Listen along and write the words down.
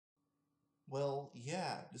Well,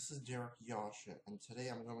 yeah, this is Derick Yasha, and today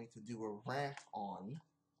I'm going to do a rant on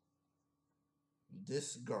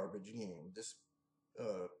this garbage game, this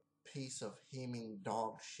uh, piece of heaming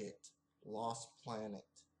dog shit, Lost Planet.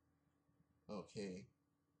 Okay,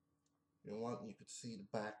 you want you could see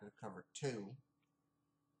the back of the cover too.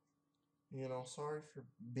 Sorry for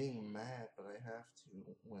being mad, but I have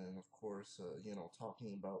to when, of course,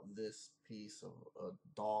 talking about this piece of a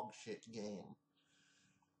dog shit game.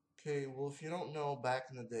 Okay, well, if you don't know, back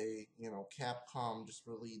in the day, Capcom just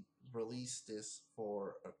really released this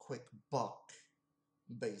for a quick buck,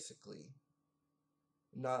 basically.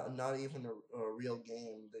 Not even a real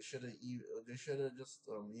game. They should have just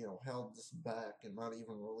held this back and not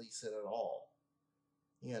even release it at all.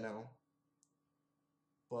 You know.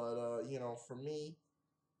 But for me,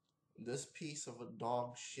 this piece of a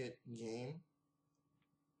dog shit game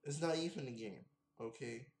is not even a game.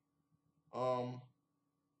 Okay. Um,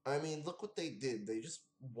 I mean, look what they did. They just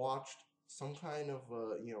watched some kind of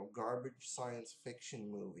garbage science fiction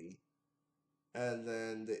movie, and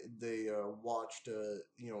then they watched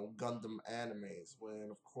Gundam animes. When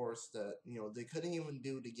of course that they couldn't even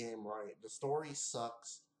do the game right. The story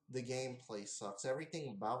sucks. The gameplay sucks. Everything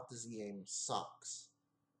about this game sucks.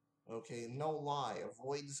 Okay, no lie.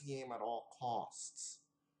 Avoid this game at all costs.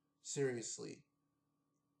 Seriously.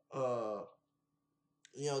 Uh,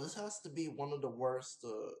 this has to be one of the worst,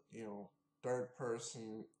 third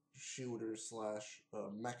person shooter slash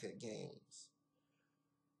mecha games.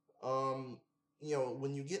 Um,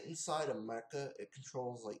 when you get inside a mecha, it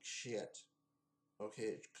controls like shit. Okay,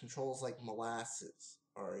 it controls like molasses.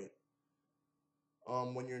 Alright.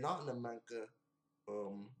 When you're not in a mecha,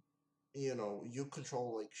 um, you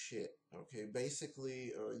control like shit. Okay,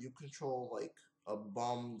 basically, you control like a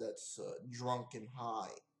bum that's drunk and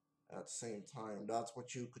high at the same time. That's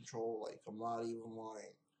what you control. Like, I'm not even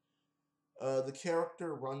lying. The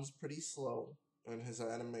character runs pretty slow in his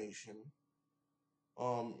animation.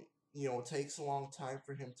 Um, it takes a long time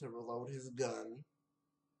for him to reload his gun.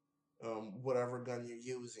 Whatever gun you're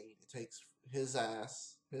using, it takes his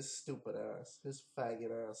stupid ass, his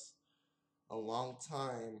faggot ass, a long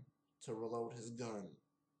time to reload his gun.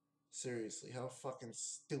 Seriously, how fucking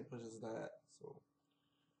stupid is that? So,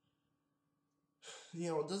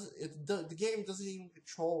 it doesn't. The game doesn't even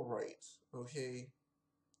control right. Okay,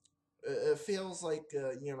 it feels like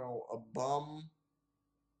a bum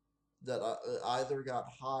that either got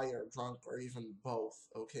high or drunk or even both.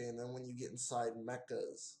 Okay, and then when you get inside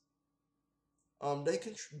mechas,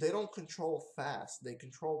 they don't control fast. They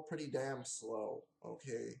control pretty damn slow.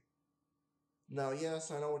 Okay. Now,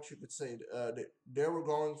 yes, I know what you could say. They were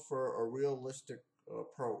going for a realistic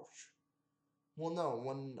approach. Well, no,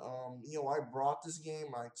 when I brought this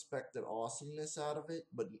game, I expected awesomeness out of it,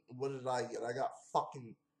 but what did I get? I got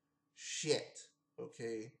fucking shit.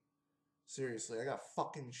 Okay, seriously, I got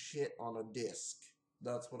fucking shit on a disc.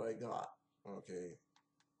 That's what I got. Okay,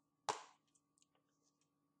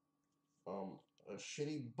 um, a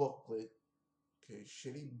shitty booklet. Okay,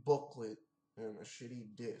 shitty booklet and a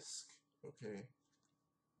shitty disc. Okay,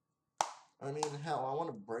 I mean, hell, I want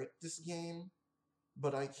to break this game,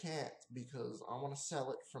 but I can't because I want to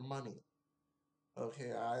sell it for money.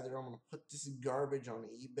 Okay, either I'm gonna put this garbage on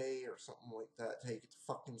eBay or something like that, take it to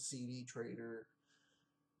fucking CD Trader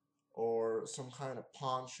or some kind of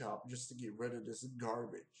pawn shop just to get rid of this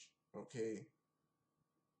garbage. Okay,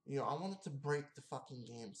 I wanted to break the fucking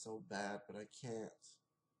game so bad, but I can't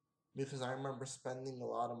because I remember spending a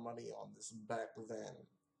lot of money on this back then.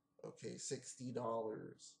 Okay, $60.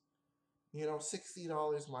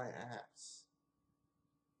 $60 my ass.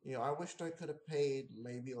 I wished I could have paid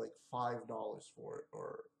maybe like $5 for it,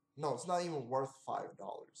 or no, it's not even worth $5.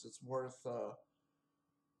 It's worth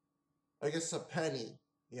I guess a penny.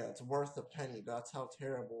 Yeah, it's worth a penny. That's how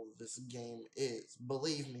terrible this game is.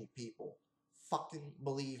 Believe me, people. Fucking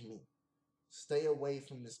believe me. Stay away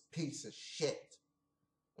from this piece of shit.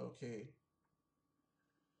 Okay.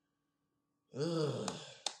 Ugh.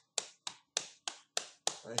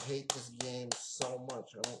 I hate this game so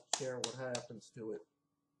much. I don't care what happens to it.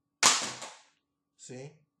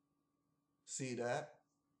 See? See that?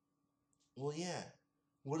 Well, yeah.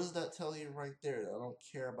 What does that tell you right there? I don't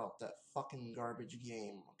care about that fucking garbage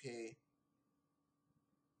game, okay?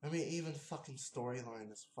 I mean, even fucking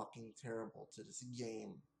storyline is fucking terrible to this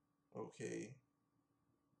game, okay?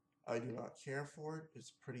 I do not care for it.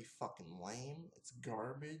 It's pretty fucking lame. It's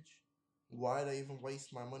garbage. Why'd I even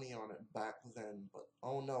waste my money on it back then? But,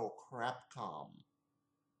 oh no, Crapcom.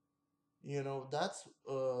 That's,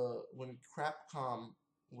 when Crapcom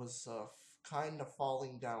was, kind of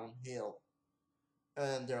falling downhill.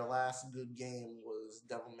 And their last good game was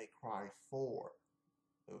Devil May Cry Cry 4.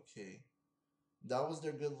 Okay, that was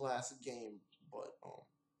their good last game, but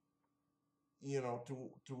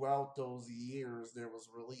throughout those years, there was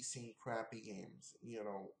releasing crappy games.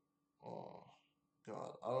 Oh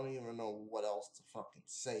God, I don't even know what else to fucking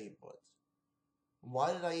say. But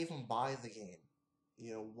why did I even buy the game?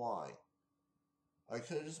 Why? I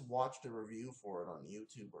could have just watched a review for it on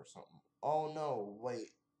YouTube or something. Oh no,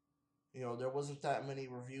 wait. There wasn't that many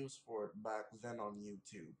reviews for it back then on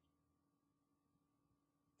YouTube.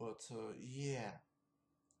 But yeah,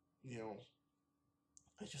 you know,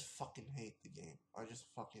 I just fucking hate the game. I just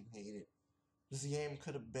fucking hate it. This game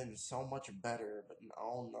could have been so much better, but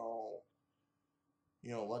oh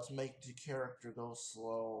no. Let's make the character go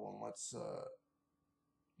slow, and let's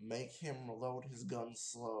make him load his gun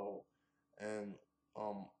slow, and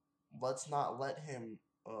um let's not let him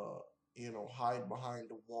hide behind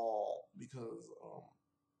a wall, because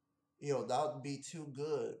that would be too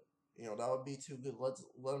good. That would be too good. Let's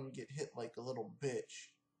let him get hit like a little bitch.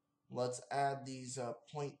 Let's add these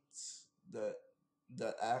points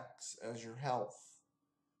that acts as your health.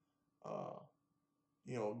 Uh,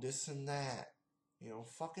 this and that.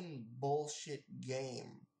 Fucking bullshit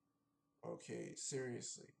game. Okay,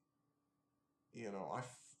 seriously.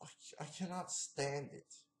 I cannot stand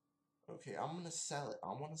it. Okay, I'm gonna sell it. I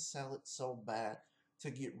want to sell it so bad to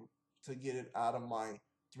get it out of my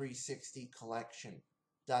 360 collection.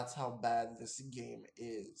 That's how bad this game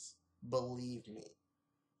is. Believe me.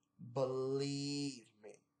 Believe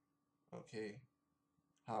me. Okay?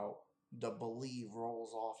 How the believe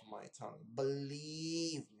rolls off my tongue.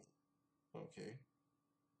 Believe me. Okay?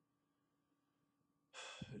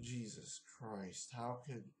 Jesus Christ. How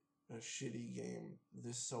could a shitty game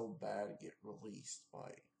this so bad get released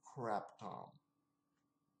by Crapcom?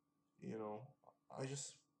 I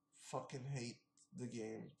just fucking hate the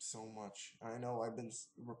game so much. I know I've been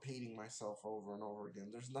repeating myself over and over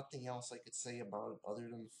again. There's nothing else I could say about it other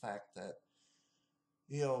than the fact that,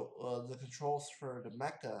 the controls for the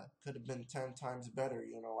mecha could have been 10 times better,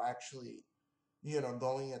 actually,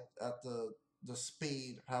 going at the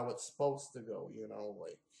speed how it's supposed to go,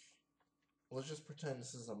 like, let's just pretend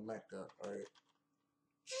this is a mecha, alright?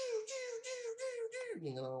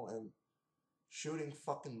 And shooting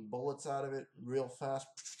fucking bullets out of it real fast.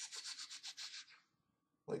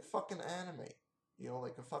 Like fucking anime.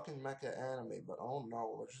 Like a fucking mecha anime. But oh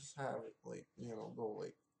no, let's just have it like, go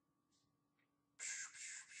like.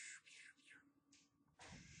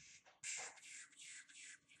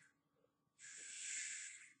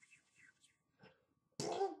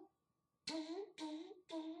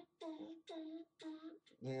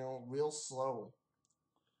 Real slow.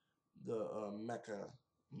 The mecha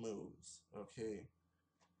moves, okay?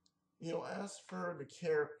 As for the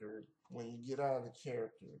character, when you get out of the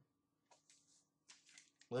character,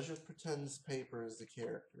 let's just pretend this paper is the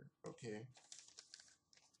character, okay?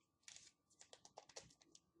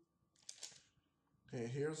 Okay,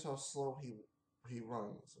 here's how slow he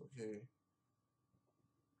runs, okay?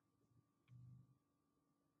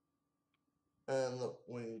 And look,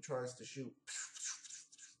 when he tries to shoot,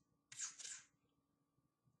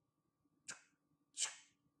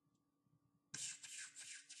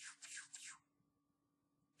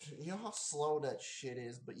 you know how slow that shit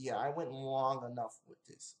is? But yeah, I went long enough with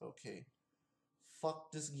this, okay?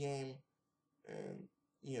 Fuck this game, and,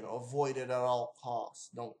 avoid it at all costs.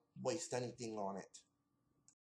 Don't waste anything on it.